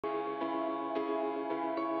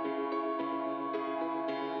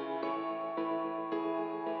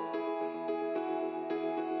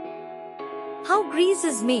How grease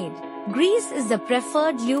is made. Grease is the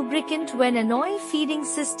preferred lubricant when an oil feeding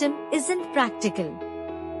system isn't practical.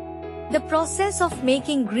 The process of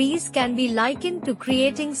making grease can be likened to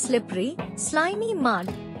creating slippery, slimy mud,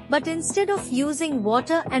 but instead of using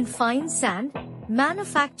water and fine sand,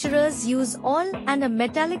 manufacturers use oil and a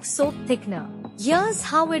metallic soap thickener. Here's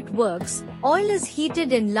how it works. Oil is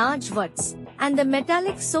heated in large vats, and the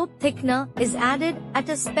metallic soap thickener is added at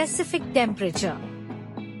a specific temperature.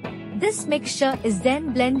 This mixture is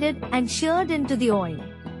then blended and sheared into the oil.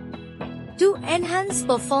 To enhance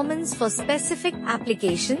performance for specific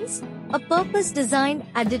applications, a purpose-designed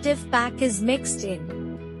additive pack is mixed in.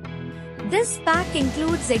 This pack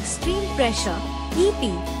includes extreme pressure, EP,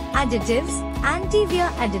 additives, anti-wear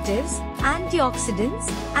additives, antioxidants,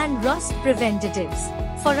 and rust preventatives.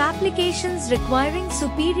 For applications requiring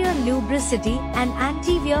superior lubricity and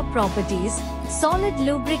anti-wear properties, solid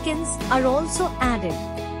lubricants are also added.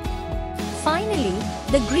 Finally,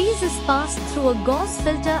 the grease is passed through a gauze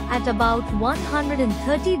filter at about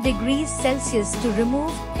 130 degrees Celsius to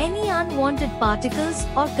remove any unwanted particles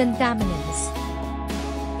or contaminants.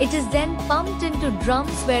 It is then pumped into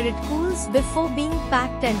drums where it cools before being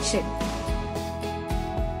packed and shipped.